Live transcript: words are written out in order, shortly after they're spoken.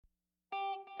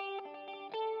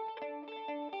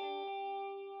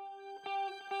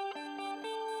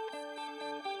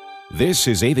This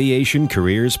is Aviation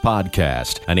Careers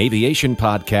Podcast, an aviation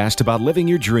podcast about living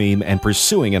your dream and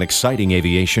pursuing an exciting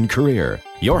aviation career.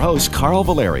 Your host, Carl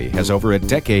Valeri, has over a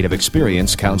decade of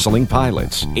experience counseling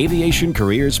pilots. Aviation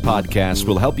Careers Podcast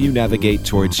will help you navigate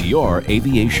towards your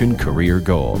aviation career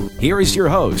goal. Here is your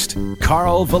host,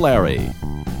 Carl Valeri.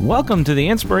 Welcome to the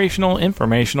inspirational,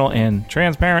 informational, and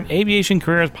transparent Aviation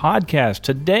Careers Podcast.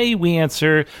 Today we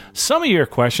answer some of your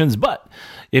questions, but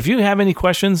if you have any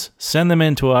questions, send them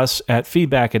in to us at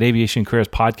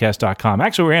feedback@aviationcareerspodcast.com.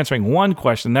 Actually, we're answering one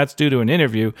question. That's due to an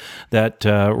interview that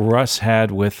Russ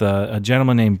had with a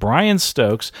gentleman named Brian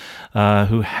Stokes,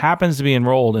 who happens to be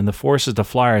enrolled in the Forces to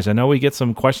Flyers. I know we get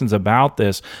some questions about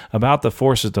this, about the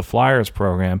Forces to Flyers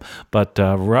program, but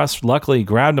Russ luckily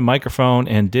grabbed a microphone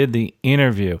and did the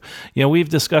interview. You know, we've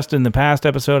discussed in the past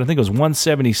episode, I think it was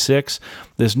 176,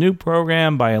 this new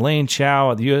program by Elaine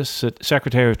Chao, the U.S.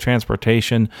 Secretary of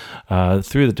Transportation,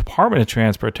 through the Department of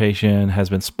Transportation, has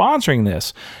been sponsoring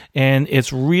this, and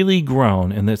it's really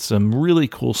grown, and it's some really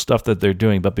cool stuff that they're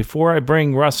doing. But before I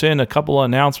bring Russ in, a couple of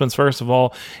announcements. First of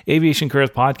all,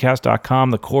 aviationcareerspodcast.com,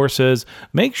 the courses.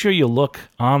 Make sure you look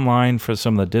online for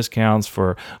some of the discounts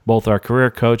for both our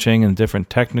career coaching and different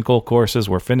technical courses.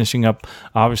 We're finishing up,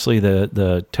 obviously,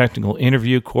 the technical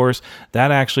interview course.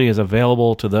 That actually is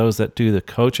available to those that do the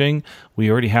coaching. We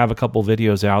already have a couple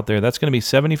videos out there. That's going to be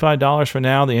 $75 for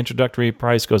now. The introductory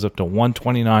price goes up to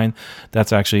 $129.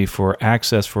 That's actually for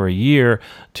access for a year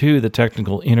to the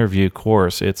technical interview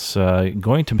course. It's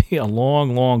going to be a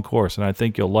long, long course, and I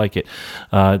think you'll like it.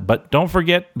 But don't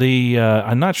forget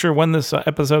I'm not sure when this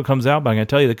episode comes out, but I'm going to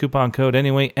tell you the coupon code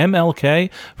anyway, MLK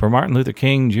for Martin Luther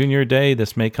King Jr. Day.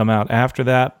 This may come out after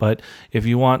that, but if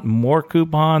you want more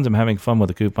coupons, I'm having fun with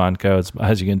the coupon codes.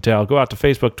 As you can tell, go out to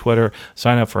Facebook, Twitter,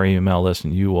 sign up for our email list,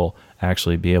 and you will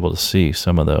actually be able to see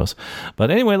some of those.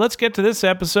 But anyway, let's get to this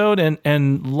episode.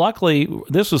 And luckily,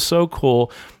 this was so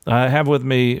cool. I have with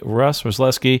me Russ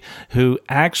Rosleski, who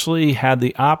actually had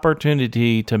the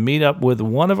opportunity to meet up with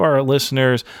one of our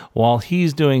listeners while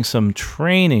he's doing some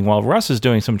training, while Russ is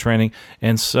doing some training,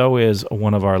 and so is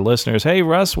one of our listeners. Hey,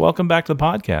 Russ, welcome back to the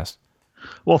podcast.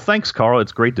 Well, thanks, Carl.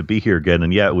 It's great to be here again.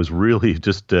 And yeah, it was really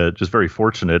just very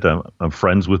fortunate. I'm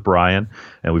friends with Brian,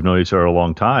 and we've known each other a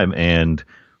long time. And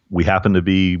we happen to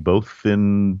be both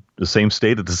in the same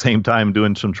state at the same time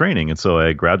doing some training. And so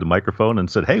I grabbed the microphone and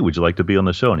said, "Hey, would you like to be on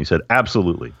the show?" And he said,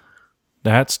 "Absolutely."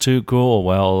 That's too cool.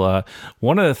 Well,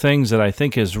 one of the things that I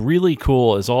think is really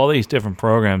cool is all these different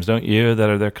programs, don't you,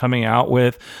 that they're coming out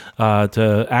with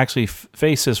to actually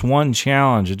face this one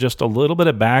challenge. Just a little bit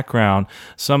of background.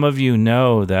 Some of you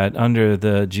know that under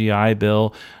the GI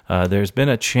Bill, there's been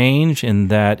a change in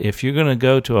that if you're going to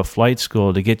go to a flight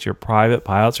school to get your private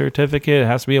pilot certificate, it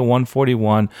has to be a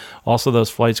 141. Also,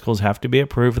 those flight schools have to be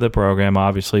approved for the program,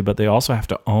 obviously, but they also have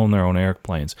to own their own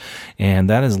airplanes. And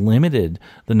that has limited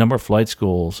the number of flight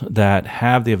schools that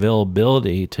have the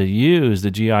availability to use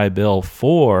the GI Bill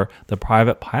for the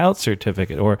private pilot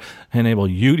certificate, or enable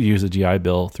you to use the GI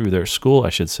Bill through their school, I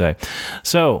should say.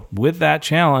 So with that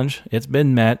challenge, it's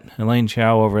been met. Elaine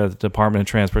Chao over at the Department of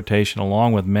Transportation,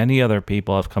 along with many other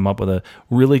people, have come up with a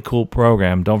really cool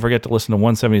program. Don't forget to listen to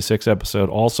 176 episode.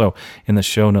 Also in the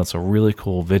show notes, a really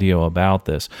cool video about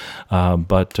this.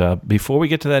 But before we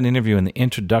get to that interview and the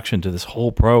introduction to this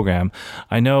whole program,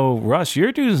 I know, Russ,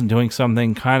 you're doing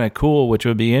something kind of cool, which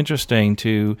would be interesting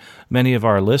to many of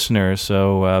our listeners.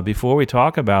 So before we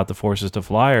talk about the Forces to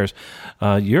Flyers,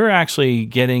 you're actually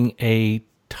getting a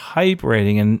type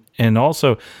rating, and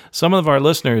also some of our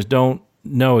listeners don't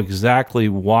know exactly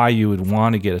why you would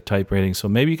want to get a type rating. So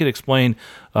maybe you could explain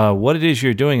what it is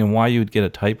you're doing and why you would get a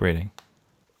type rating.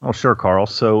 Oh, sure, Carl.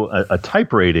 So a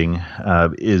type rating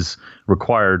is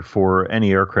required for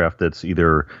any aircraft that's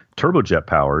either turbojet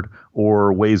powered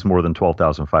or weighs more than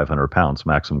 12,500 pounds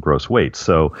maximum gross weight.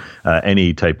 So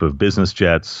any type of business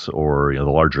jets, or the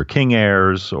larger King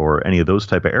Airs, or any of those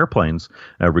type of airplanes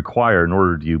require, in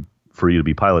order for you to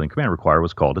be pilot in command, require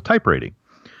what's called a type rating.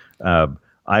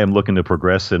 I am looking to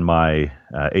progress in my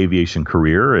aviation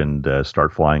career and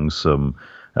start flying some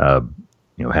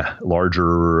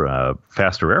larger,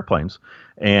 faster airplanes,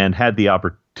 and had the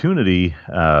opportunity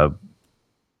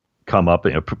come up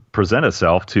and present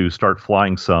itself to start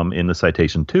flying some in the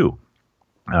Citation II.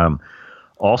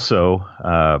 Also,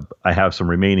 I have some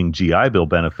remaining GI Bill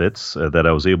benefits that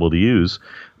I was able to use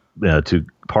to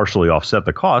partially offset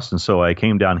the cost, and so I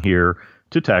came down here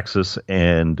to Texas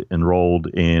and enrolled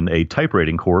in a type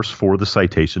rating course for the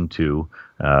Citation II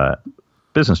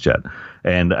business jet.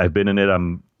 And I've been in it.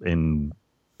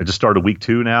 I just started week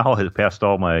 2 now. I passed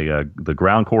all my the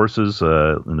ground courses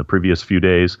in the previous few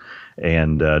days,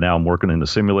 and now I'm working in the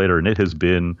simulator. And it has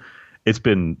been it's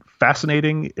been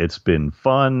fascinating, it's been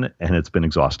fun, and it's been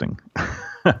exhausting.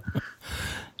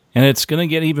 And it's going to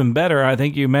get even better. I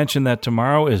think you mentioned that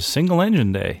tomorrow is single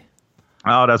engine day.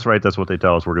 Oh, that's right. That's what they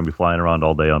tell us. We're going to be flying around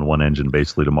all day on one engine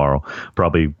basically tomorrow.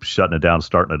 Probably shutting it down,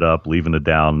 starting it up, leaving it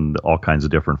down, all kinds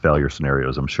of different failure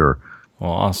scenarios, I'm sure.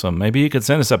 Well, awesome. Maybe you could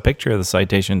send us a picture of the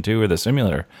Citation 2 or the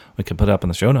simulator. We could put up in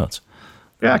the show notes.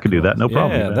 Yeah, I could do that. No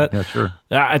problem. Yeah, sure.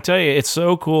 I tell you, it's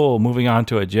so cool moving on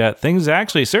to a jet.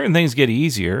 Certain things get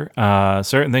easier.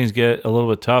 Certain things get a little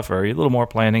bit tougher, a little more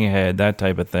planning ahead, that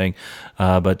type of thing.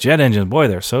 But jet engines, boy,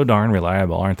 they're so darn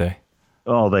reliable, aren't they?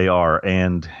 Oh, they are.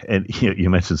 And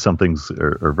you mentioned some things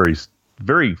are very,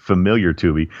 very familiar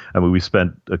to me. I mean, we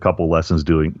spent a couple lessons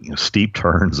doing steep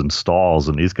turns and stalls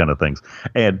and these kind of things.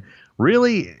 And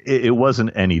really, it wasn't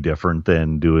any different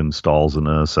than doing stalls in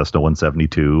a Cessna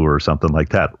 172 or something like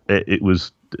that. It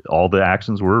was, all the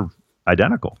actions were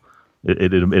identical.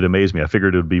 It amazed me. I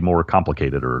figured it would be more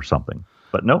complicated or something,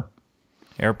 but no.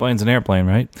 Airplane's an airplane,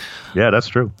 right? Yeah, that's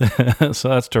true. So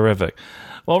that's terrific.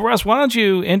 Well, Russ, why don't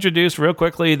you introduce real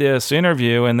quickly this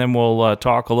interview, and then we'll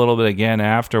talk a little bit again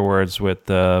afterwards with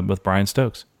Brian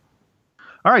Stokes.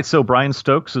 All right, so Brian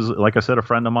Stokes is, like I said, a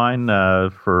friend of mine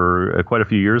for quite a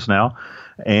few years now,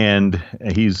 and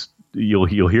you'll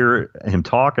hear him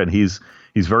talk, and he's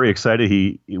very excited.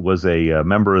 He was a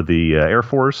member of the Air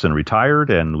Force and retired,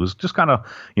 and was just kind of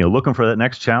looking for that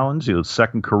next challenge,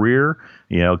 second career,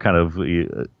 kind of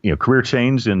career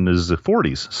change in his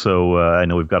 40s. So I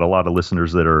know we've got a lot of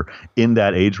listeners that are in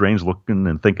that age range, looking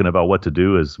and thinking about what to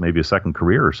do as maybe a second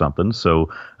career or something. So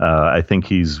I think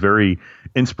he's very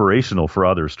inspirational for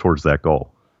others towards that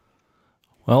goal.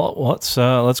 Well, let's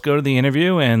go to the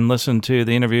interview and listen to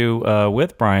the interview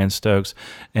with Brian Stokes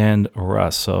and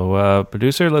Russ. So,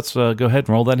 producer, let's go ahead and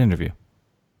roll that interview.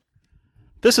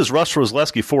 This is Russ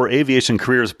Rosleski for Aviation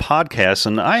Careers Podcast,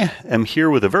 and I am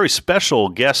here with a very special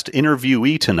guest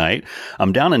interviewee tonight.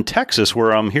 I'm down in Texas,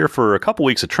 where I'm here for a couple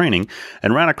weeks of training,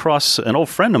 and ran across an old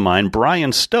friend of mine,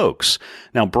 Brian Stokes.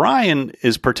 Now, Brian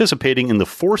is participating in the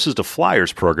Forces to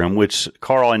Flyers program, which,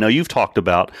 Carl, I know you've talked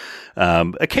about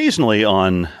occasionally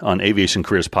on Aviation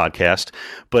Careers Podcast,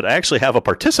 but I actually have a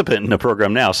participant in the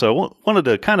program now, so I wanted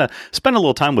to kind of spend a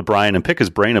little time with Brian and pick his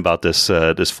brain about this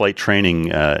flight training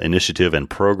initiative and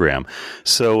program.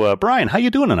 So, Brian, how you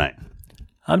doing tonight?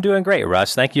 I'm doing great,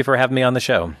 Russ. Thank you for having me on the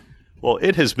show. Well,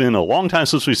 it has been a long time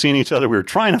since we've seen each other. We were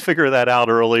trying to figure that out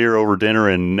earlier over dinner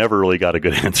and never really got a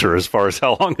good answer as far as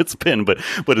how long it's been, but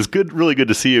it's really good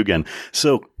to see you again.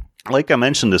 So, like I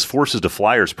mentioned, this Forces to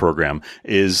Flyers program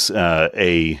is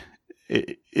a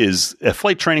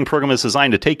flight training program that's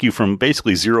designed to take you from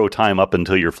basically zero time up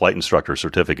until your flight instructor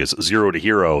certificates, 0 to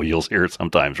hero, you'll hear it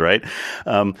sometimes, right?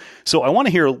 So I want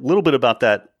to hear a little bit about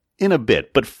that in a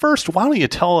bit. But first, why don't you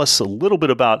tell us a little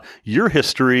bit about your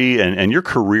history and your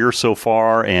career so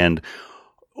far, and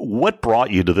what brought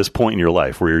you to this point in your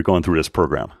life where you're going through this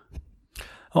program?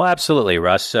 Oh, absolutely,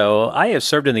 Russ. So I have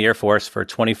served in the Air Force for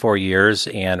 24 years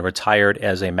and retired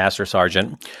as a Master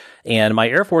Sergeant. And my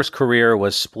Air Force career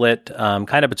was split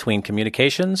kind of between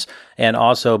communications and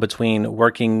also between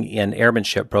working in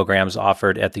airmanship programs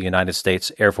offered at the United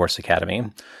States Air Force Academy.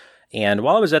 And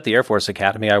while I was at the Air Force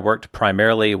Academy, I worked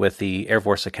primarily with the Air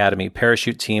Force Academy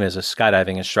parachute team as a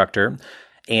skydiving instructor.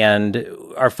 And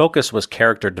our focus was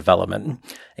character development.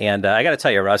 And I got to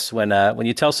tell you, Russ, when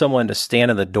you tell someone to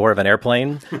stand in the door of an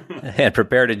airplane and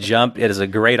prepare to jump, it is a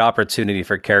great opportunity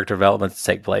for character development to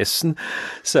take place.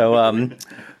 So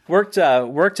worked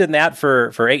in that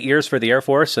for 8 years for the Air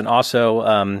Force, and also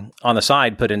on the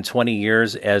side put in 20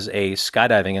 years as a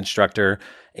skydiving instructor,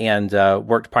 and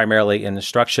worked primarily in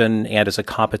instruction and as a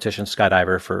competition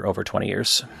skydiver for over 20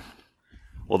 years.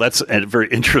 Well, that's a very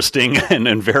interesting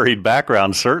and varied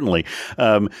background, certainly.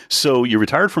 So you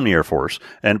retired from the Air Force,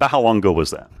 and about how long ago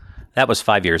was that? That was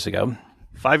 5 years ago.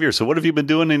 5 years. So what have you been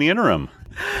doing in the interim?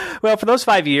 Well, for those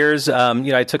 5 years,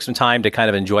 I took some time to kind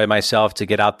of enjoy myself, to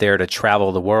get out there, to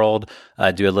travel the world,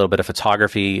 do a little bit of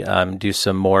photography, do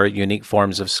some more unique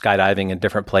forms of skydiving in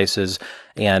different places,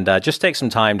 and just take some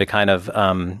time to kind of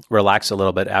relax a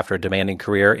little bit after a demanding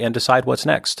career and decide what's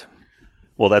next.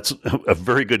 Well, that's a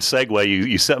very good segue.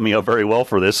 You set me up very well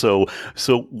for this. So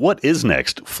what is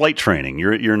next? Flight training.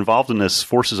 You're involved in this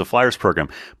Forces of Flyers program,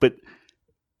 but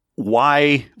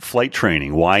why flight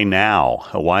training? Why now?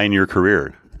 Why in your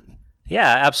career? Yeah,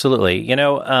 absolutely.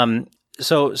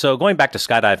 So going back to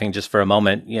skydiving just for a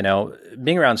moment,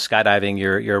 being around skydiving,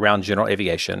 you're around general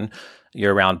aviation,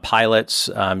 you're around pilots,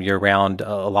 you're around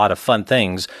a lot of fun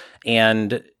things,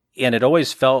 and it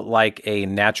always felt like a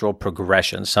natural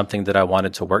progression, something that I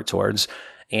wanted to work towards.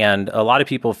 And a lot of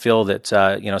people feel that,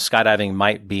 skydiving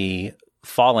might be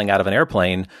falling out of an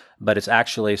airplane, but it's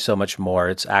actually so much more.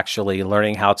 It's actually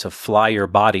learning how to fly your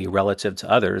body relative to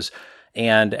others.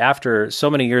 And after so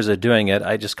many years of doing it,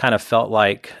 I just kind of felt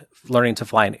like learning to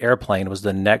fly an airplane was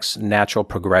the next natural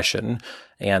progression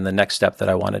and the next step that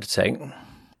I wanted to take.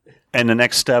 And the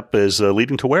next step is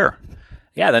leading to where?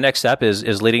 Yeah, the next step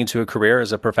is leading to a career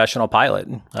as a professional pilot.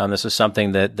 This is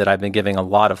something that I've been giving a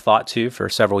lot of thought to for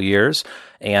several years,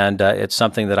 and it's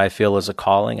something that I feel is a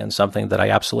calling and something that I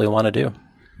absolutely want to do.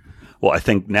 Well, I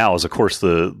think now is, of course,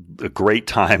 the great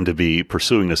time to be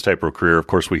pursuing this type of career. Of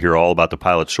course, we hear all about the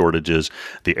pilot shortages.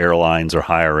 The airlines are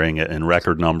hiring in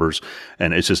record numbers,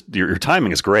 and it's just your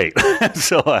timing is great.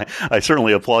 So I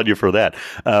certainly applaud you for that.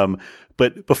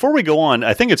 But before we go on,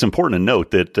 I think it's important to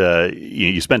note that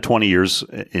you spent 20 years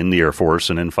in the Air Force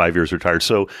and then 5 years retired.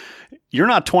 So you're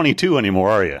not 22 anymore,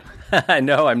 are you?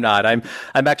 No, I'm not. I'm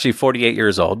actually 48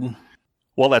 years old.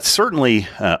 Well, that's certainly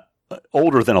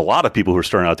older than a lot of people who are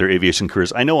starting out their aviation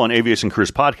careers. I know on Aviation Careers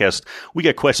Podcast, we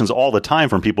get questions all the time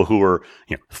from people who are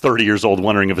 30 years old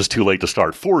wondering if it's too late to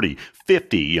start, 40,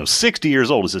 50, 60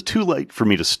 years old. Is it too late for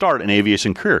me to start an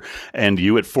aviation career? And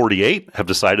you at 48 have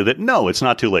decided that no, it's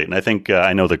not too late. And I think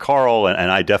I know that Carl and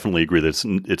I definitely agree that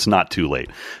it's not too late.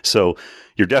 So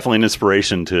you're definitely an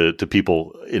inspiration to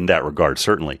people in that regard,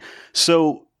 certainly.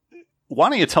 So why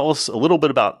don't you tell us a little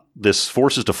bit about this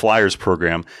Forces to Flyers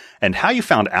program and how you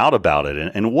found out about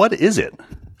it and what is it?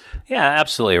 Yeah,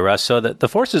 absolutely, Russ. So the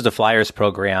Forces to Flyers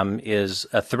program is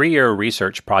a 3-year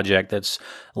research project that's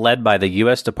led by the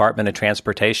U.S. Department of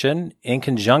Transportation in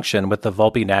conjunction with the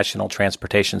Volpe National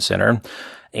Transportation Center.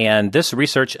 And this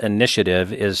research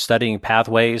initiative is studying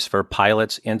pathways for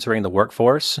pilots entering the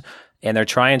workforce, and they're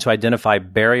trying to identify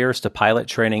barriers to pilot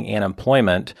training and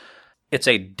employment. It's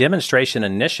a demonstration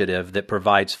initiative that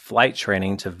provides flight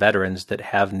training to veterans that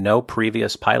have no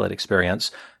previous pilot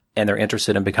experience and they're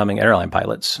interested in becoming airline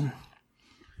pilots.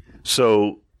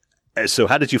 So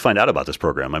how did you find out about this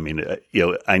program? I mean,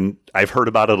 I've heard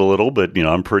about it a little, but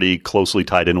I'm pretty closely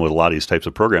tied in with a lot of these types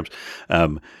of programs.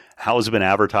 How has it been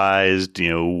advertised?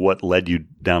 What led you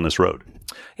down this road?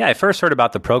 Yeah, I first heard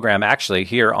about the program actually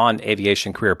here on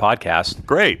Aviation Career Podcast.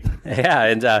 Great.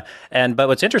 Yeah, but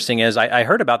what's interesting is I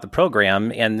heard about the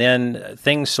program, and then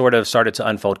things sort of started to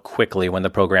unfold quickly when the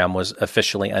program was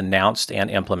officially announced and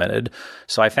implemented.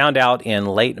 So I found out in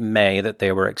late May that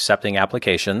they were accepting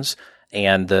applications,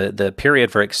 and the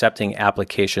period for accepting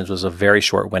applications was a very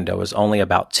short window. It was only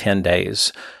about 10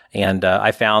 days. And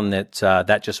I found that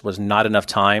that just was not enough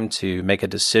time to make a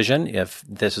decision if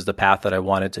this is the path that I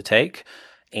wanted to take.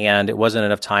 And it wasn't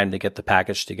enough time to get the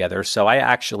package together. So I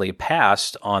actually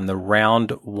passed on the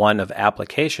round 1 of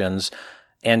applications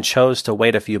and chose to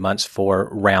wait a few months for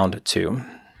round 2.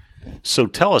 So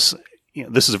tell us,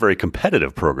 this is a very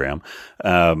competitive program.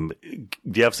 Do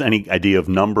you have any idea of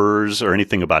numbers or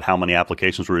anything about how many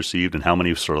applications were received and how many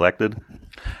were selected?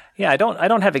 Yeah, I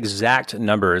don't have exact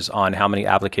numbers on how many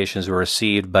applications were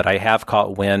received, but I have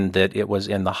caught wind that it was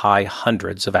in the high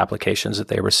hundreds of applications that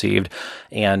they received.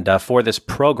 And for this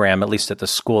program, at least at the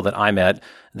school that I'm at,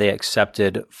 they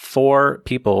accepted 4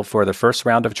 people for the first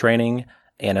round of training.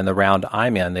 And in the round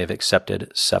I'm in, they've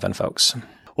accepted 7 folks.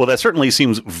 Well, that certainly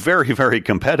seems very, very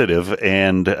competitive.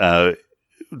 And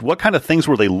what kind of things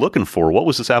were they looking for? What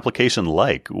was this application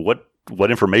like? What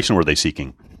information were they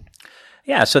seeking?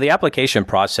 Yeah, so the application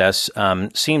process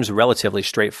seems relatively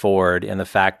straightforward in the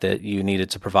fact that you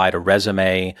needed to provide a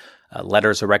resume,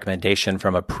 letters of recommendation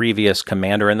from a previous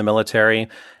commander in the military,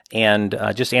 and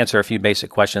just answer a few basic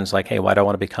questions like, hey, why do I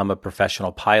want to become a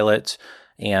professional pilot?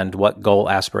 And what goal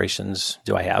aspirations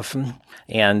do I have?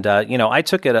 And, I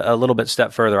took it a little bit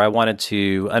step further. I wanted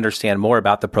to understand more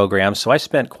about the program. So I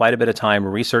spent quite a bit of time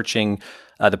researching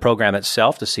the program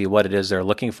itself to see what it is they're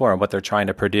looking for and what they're trying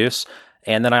to produce.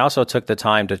 And then I also took the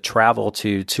time to travel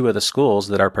to 2 of the schools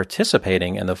that are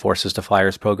participating in the Forces to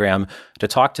Flyers program to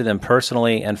talk to them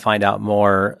personally and find out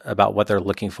more about what they're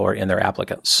looking for in their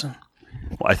applicants.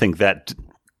 Well, I think that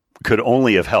could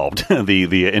only have helped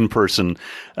the in-person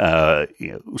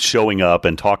showing up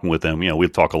and talking with them. We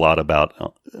talk a lot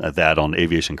about that on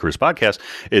Aviation Careers Podcast,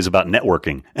 is about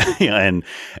networking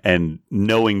and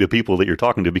knowing the people that you're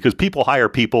talking to, because people hire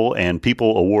people and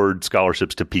people award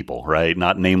scholarships to people, right?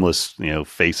 Not nameless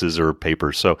faces or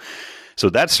papers. So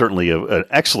that's certainly an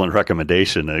excellent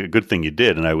recommendation, a good thing you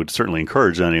did. And I would certainly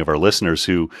encourage any of our listeners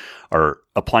who are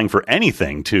applying for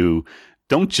anything to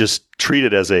don't just treat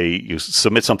it as you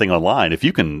submit something online. If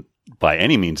you can, by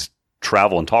any means,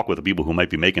 travel and talk with the people who might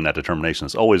be making that determination,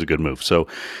 it's always a good move. So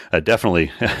definitely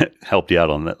helped you out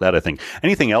on that, I think.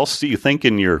 Anything else that you think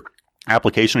in your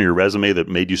application or your resume that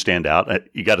made you stand out?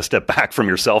 You got to step back from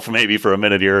yourself maybe for a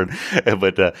minute here,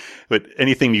 but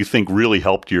anything you think really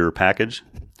helped your package?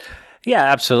 Yeah,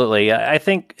 absolutely. I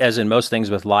think, as in most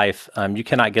things with life, you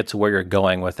cannot get to where you're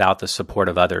going without the support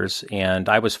of others. And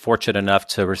I was fortunate enough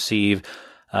to receive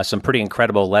some pretty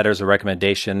incredible letters of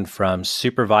recommendation from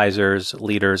supervisors,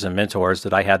 leaders, and mentors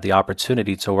that I had the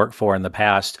opportunity to work for in the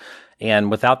past.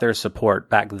 And without their support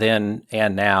back then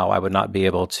and now, I would not be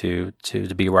able to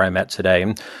be where I'm at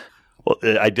today. Well,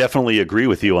 I definitely agree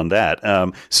with you on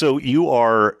that. So you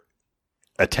are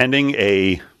attending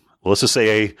let's just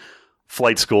say a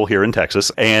flight school here in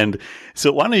Texas. And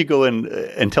so why don't you go in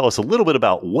and tell us a little bit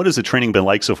about what has the training been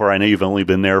like so far? I know you've only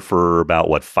been there for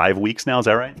about, 5 weeks now? Is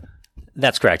that right?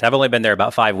 That's correct. I've only been there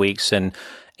about 5 weeks, and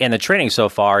the training so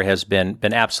far has been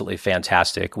absolutely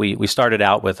fantastic. We started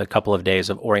out with a couple of days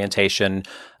of orientation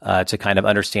to kind of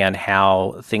understand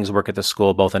how things work at the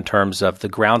school, both in terms of the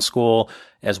ground school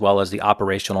as well as the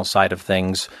operational side of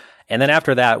things. And then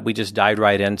after that, we just dived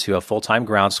right into a full-time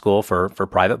ground school for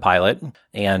private pilot.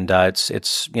 And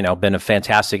it's been a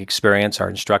fantastic experience. Our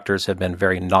instructors have been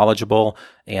very knowledgeable,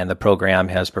 and the program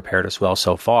has prepared us well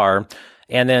so far.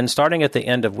 And then starting at the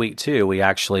end of week 2, we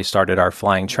actually started our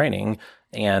flying training.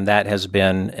 And that has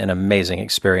been an amazing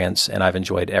experience, and I've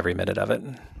enjoyed every minute of it.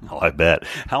 Oh, I bet.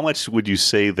 How much would you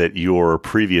say that your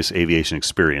previous aviation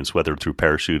experience, whether through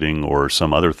parachuting or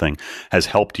some other thing, has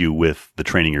helped you with the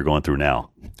training you're going through now?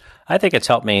 I think it's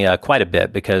helped me quite a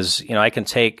bit because, I can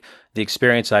take the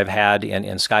experience I've had in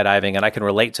skydiving and I can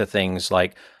relate to things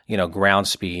like, ground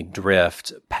speed,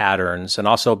 drift, patterns, and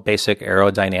also basic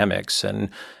aerodynamics.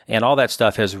 And all that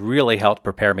stuff has really helped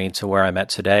prepare me to where I'm at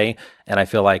today. And I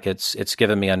feel like it's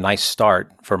given me a nice start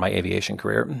for my aviation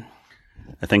career.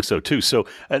 I think so too. So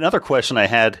another question I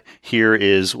had here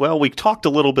is, we talked a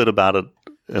little bit about it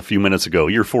a few minutes ago.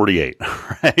 You're 48,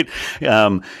 right?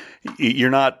 You're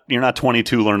not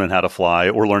 22 learning how to fly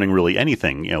or learning really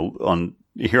anything.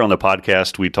 Here on the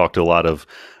podcast, we talked to a lot of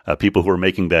people who are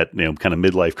making that kind of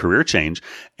midlife career change,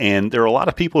 and there are a lot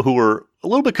of people who are a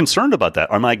little bit concerned about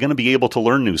that. Am I going to be able to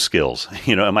learn new skills?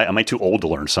 Am I too old to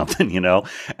learn something?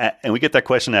 And we get that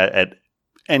question at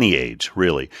any age,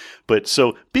 really. But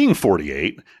so being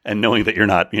 48 and knowing that you're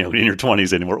not in your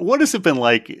 20s anymore, what has it been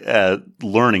like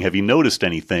learning? Have you noticed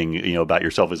anything about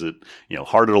yourself? Is it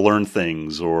harder to learn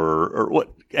things or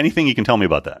what? Anything you can tell me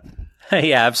about that?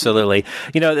 Yeah, absolutely.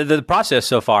 The process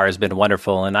so far has been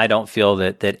wonderful, and I don't feel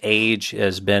that age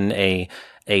has been a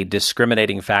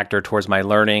discriminating factor towards my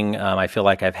learning. I feel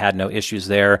like I've had no issues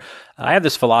there. I have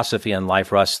this philosophy in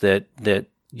life, Russ, that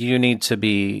you need to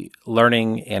be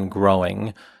learning and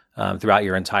growing throughout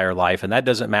your entire life, and that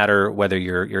doesn't matter whether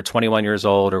you're 21 years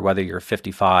old or whether you're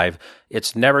 55.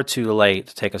 It's never too late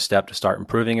to take a step to start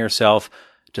improving yourself,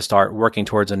 to start working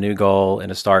towards a new goal, and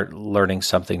to start learning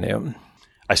something new.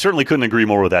 I certainly couldn't agree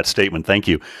more with that statement. Thank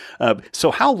you.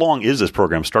 So how long is this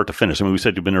program start to finish? I mean, we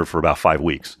said you've been there for about 5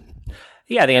 weeks.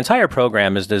 Yeah, the entire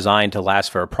program is designed to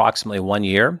last for approximately 1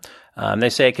 year. They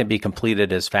say it can be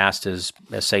completed as fast as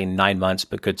say 9 months,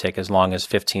 but could take as long as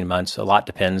 15 months. A lot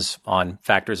depends on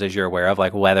factors, as you're aware of,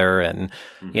 like weather and,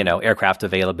 aircraft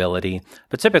availability,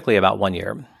 but typically about 1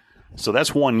 year. So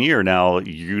that's 1 year now.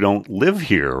 You don't live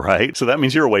here, right? So that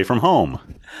means you're away from home.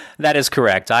 That is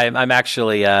correct. I'm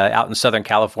actually out in Southern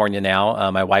California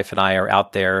now. My wife and I are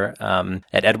out there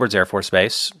at Edwards Air Force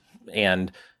Base.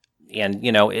 And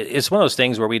it's one of those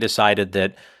things where we decided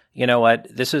that,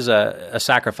 this is a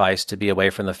sacrifice to be away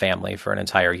from the family for an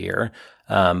entire year.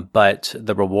 But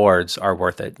the rewards are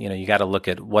worth it. You got to look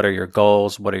at what are your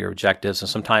goals, what are your objectives, and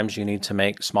sometimes you need to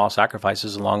make small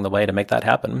sacrifices along the way to make that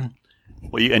happen.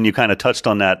 Well, and you kind of touched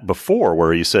on that before,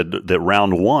 where you said that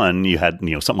round one, you had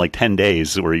something like 10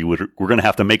 days where you were going to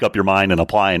have to make up your mind and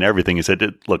apply and everything. You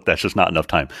said, look, that's just not enough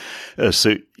time.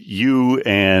 So you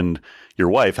and your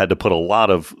wife had to put a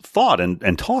lot of thought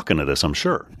and talk into this, I'm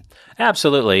sure.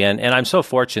 Absolutely. And I'm so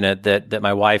fortunate that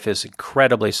my wife is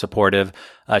incredibly supportive.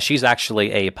 She's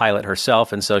actually a pilot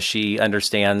herself, and so she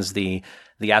understands the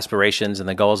aspirations and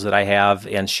the goals that I have,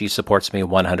 and she supports me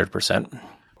 100%.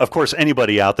 Of course,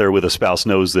 anybody out there with a spouse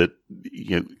knows that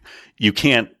you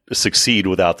can't succeed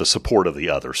without the support of the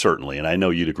other, certainly, and I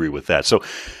know you'd agree with that. So,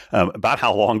 about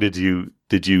how long did you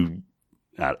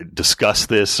discuss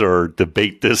this or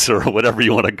debate this or whatever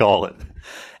you want to call it.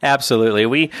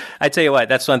 Absolutely. I tell you what,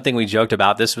 that's one thing we joked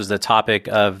about. This was the topic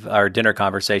of our dinner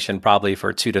conversation probably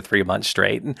for 2 to 3 months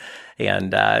straight.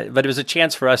 But it was a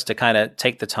chance for us to kind of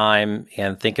take the time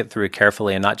and think it through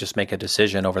carefully and not just make a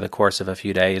decision over the course of a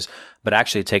few days, but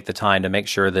actually take the time to make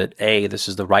sure that A, this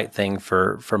is the right thing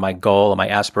for my goal and my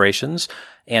aspirations,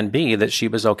 and B, that she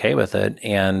was okay with it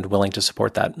and willing to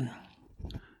support that.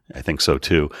 I think so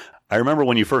too. I remember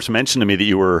when you first mentioned to me that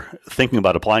you were thinking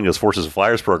about applying to this Forces of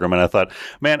Flyers program, and I thought,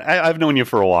 man, I've known you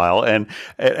for a while, and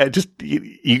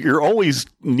you're always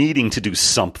needing to do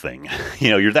something.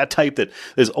 You're that type that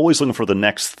is always looking for the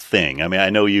next thing. I mean, I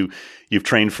know you've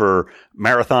trained for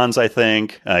marathons, I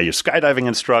think. You're a skydiving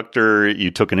instructor.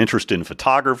 You took an interest in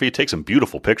photography. You take some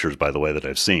beautiful pictures, by the way, that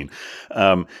I've seen.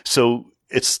 So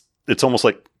it's almost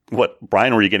like, what,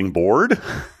 Brian, were you getting bored?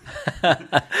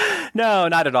 No,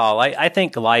 not at all. I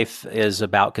think life is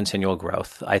about continual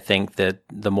growth. I think that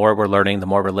the more we're learning, the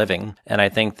more we're living. And I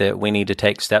think that we need to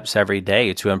take steps every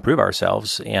day to improve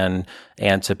ourselves and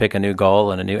to pick a new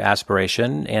goal and a new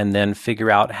aspiration, and then figure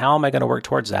out, how am I going to work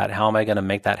towards that? How am I going to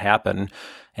make that happen?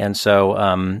 And so,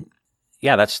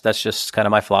 that's just kind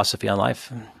of my philosophy on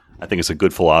life. I think it's a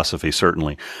good philosophy,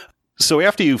 certainly. So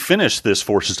after you finish this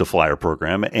Forces to Flyer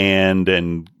program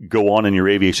and go on in your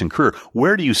aviation career,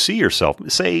 where do you see yourself,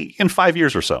 say, in 5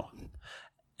 years or so?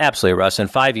 Absolutely, Russ. In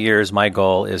 5 years, my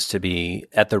goal is to be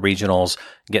at the regionals,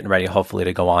 getting ready, hopefully,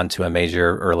 to go on to a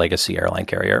major or legacy airline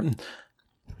carrier.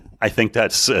 I think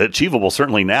that's achievable,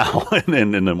 certainly now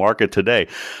in the market today.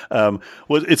 Well,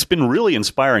 it's been really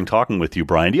inspiring talking with you,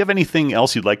 Brian. Do you have anything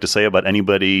else you'd like to say about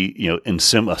anybody, in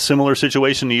a similar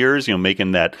situation to yours,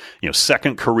 making that,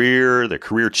 second career, the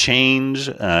career change,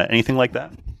 anything like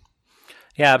that?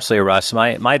 Yeah, absolutely, Russ.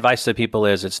 My advice to people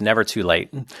is, it's never too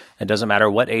late. It doesn't matter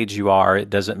what age you are.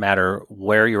 It doesn't matter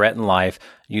where you're at in life.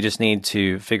 You just need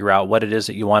to figure out what it is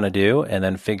that you want to do, and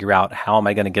then figure out, how am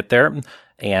I going to get there?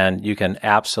 And you can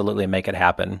absolutely make it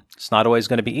happen. It's not always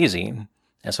going to be easy,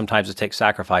 and sometimes it takes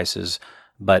sacrifices,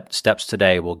 but steps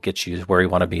today will get you where you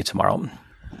want to be tomorrow.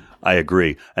 I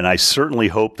agree. And I certainly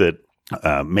hope that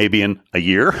maybe in a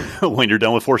year, when you're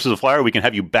done with Forces of Flyer, we can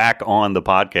have you back on the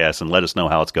podcast and let us know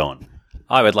how it's going.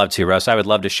 I would love to, Russ. I would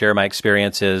love to share my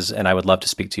experiences, and I would love to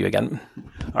speak to you again.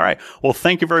 All right. Well,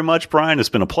 thank you very much, Brian. It's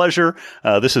been a pleasure.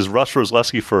 This is Russ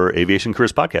Roslewski for Aviation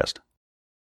Careers Podcast.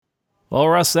 Well,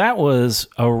 Russ, that was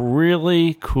a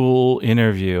really cool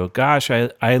interview. Gosh,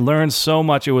 I learned so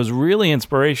much. It was really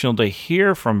inspirational to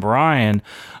hear from Brian.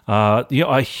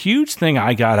 A huge thing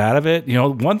I got out of it,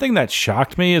 one thing that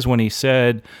shocked me is when he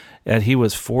said that he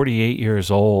was 48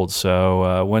 years old.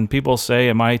 So when people say,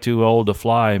 am I too old to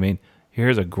fly? I mean,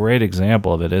 here's a great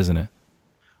example of it, isn't it?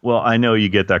 Well, I know you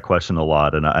get that question a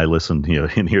lot, and I listen,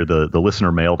 and hear the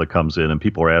listener mail that comes in, and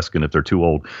people are asking if they're too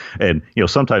old, and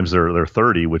sometimes they're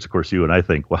 30, which of course you and I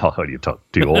think, well, how do you talk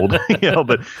too old,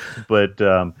 but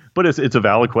it's a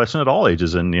valid question at all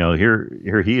ages, and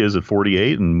here he is at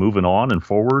 48 and moving on and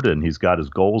forward, and he's got his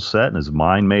goals set and his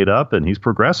mind made up, and he's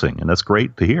progressing, and that's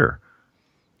great to hear.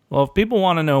 Well, if people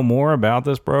want to know more about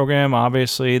this program,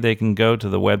 obviously they can go to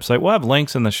the website. We'll have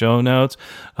links in the show notes,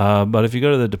 but if you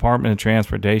go to the Department of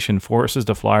Transportation, Forces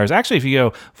to Flyers, actually if you go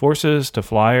Forces to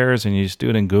Flyers and you just do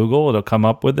it in Google, it'll come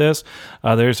up with this.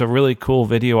 There's a really cool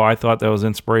video I thought that was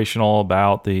inspirational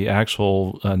about the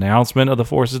actual announcement of the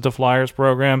Forces to Flyers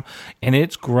program, and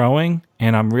it's growing.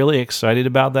 And I'm really excited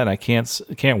about that. I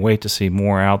can't wait to see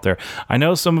more out there. I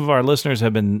know some of our listeners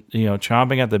have been,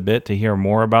 chomping at the bit to hear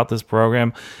more about this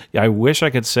program. I wish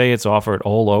I could say it's offered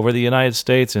all over the United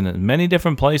States and in many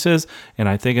different places, and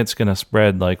I think it's going to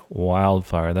spread like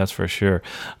wildfire. That's for sure.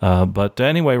 But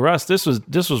anyway, Russ, this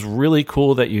was really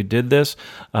cool that you did this.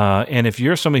 And if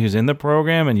you're somebody who's in the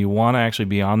program and you want to actually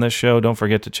be on this show, don't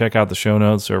forget to check out the show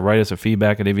notes or write us a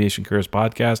feedback at Aviation Careers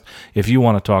Podcast if you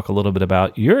want to talk a little bit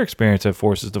about your experience at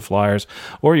Forces to Flyers,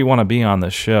 or you want to be on the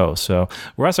show. So,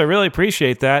 Russ, I really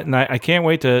appreciate that, and I can't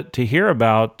wait to hear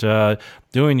about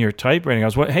doing your type rating.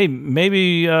 Hey,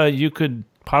 maybe you could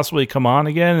possibly come on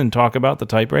again and talk about the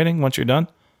type rating once you're done.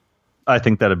 I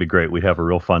think that'd be great. We'd have a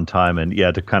real fun time. And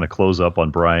to kind of close up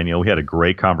on Brian, we had a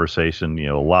great conversation,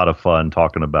 a lot of fun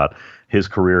talking about his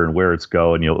career and where it's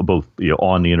going, both,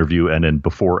 on the interview and then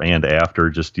before and after,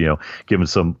 just, giving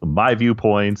some of my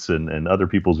viewpoints and other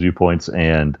people's viewpoints.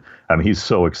 And I mean, he's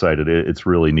so excited. It's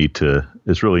really neat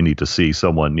to see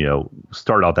someone,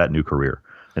 start out that new career.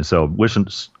 And so wish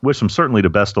him certainly the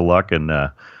best of luck, and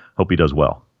hope he does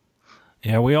well.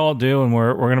 Yeah, we all do, and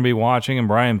we're going to be watching. And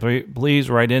Brian, please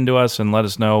write into us and let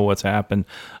us know what's happened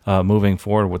moving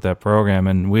forward with that program.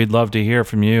 And we'd love to hear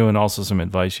from you and also some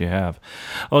advice you have.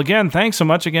 Well, again, thanks so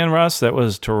much again, Russ. That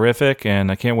was terrific,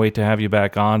 and I can't wait to have you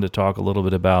back on to talk a little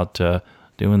bit about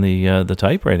doing the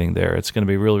type rating there. It's going to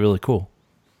be really, really cool.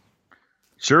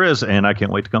 Sure is, and I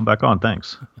can't wait to come back on.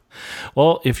 Thanks.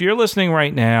 Well, if you're listening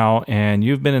right now and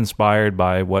you've been inspired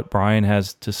by what Brian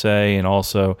has to say and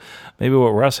also maybe what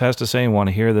Russ has to say and want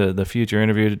to hear the future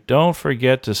interview, don't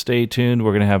forget to stay tuned.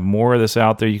 We're going to have more of this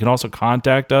out there. You can also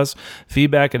contact us,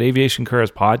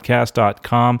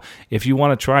 feedback@aviationcareerspodcast.com. If you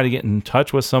want to try to get in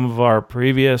touch with some of our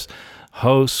previous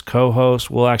hosts, co-hosts,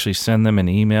 we'll actually send them an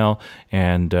email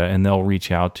and they'll reach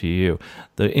out to you.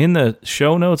 In the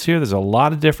show notes here, there's a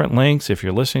lot of different links. If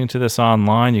you're listening to this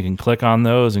online, you can click on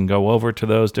those and go over to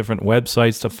those different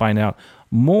websites to find out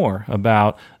more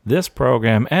about this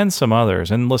program and some others,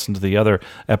 and listen to the other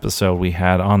episode we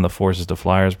had on the Forces to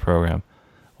Flyers program.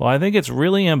 Well, I think it's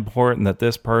really important that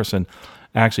this person,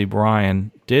 actually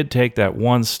Brian, did take that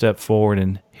one step forward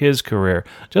in his career,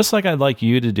 just like I'd like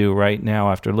you to do right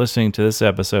now after listening to this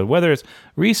episode, whether it's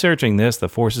researching this, the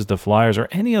Forces to Flyers, or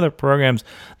any other programs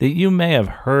that you may have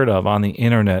heard of on the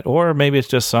internet, or maybe it's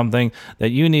just something that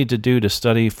you need to do to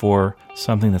study for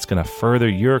something that's going to further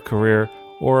your career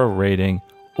or a rating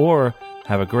or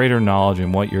have a greater knowledge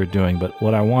in what you're doing. But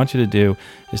what I want you to do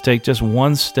is take just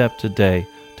one step today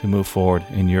to move forward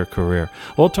in your career.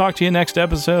 We'll talk to you next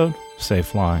episode. Safe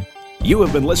flying. You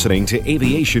have been listening to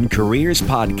Aviation Careers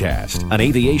Podcast, an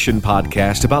aviation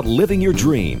podcast about living your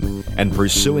dream and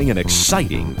pursuing an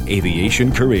exciting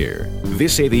aviation career.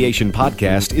 This aviation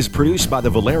podcast is produced by the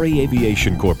Valeri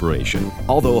Aviation Corporation.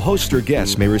 Although host or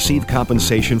guests may receive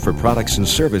compensation for products and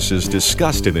services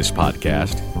discussed in this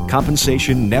podcast,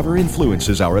 compensation never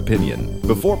influences our opinion.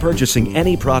 Before purchasing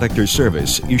any product or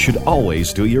service, you should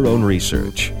always do your own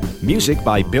research. Music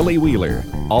by Billy Wheeler.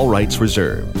 All rights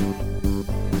reserved.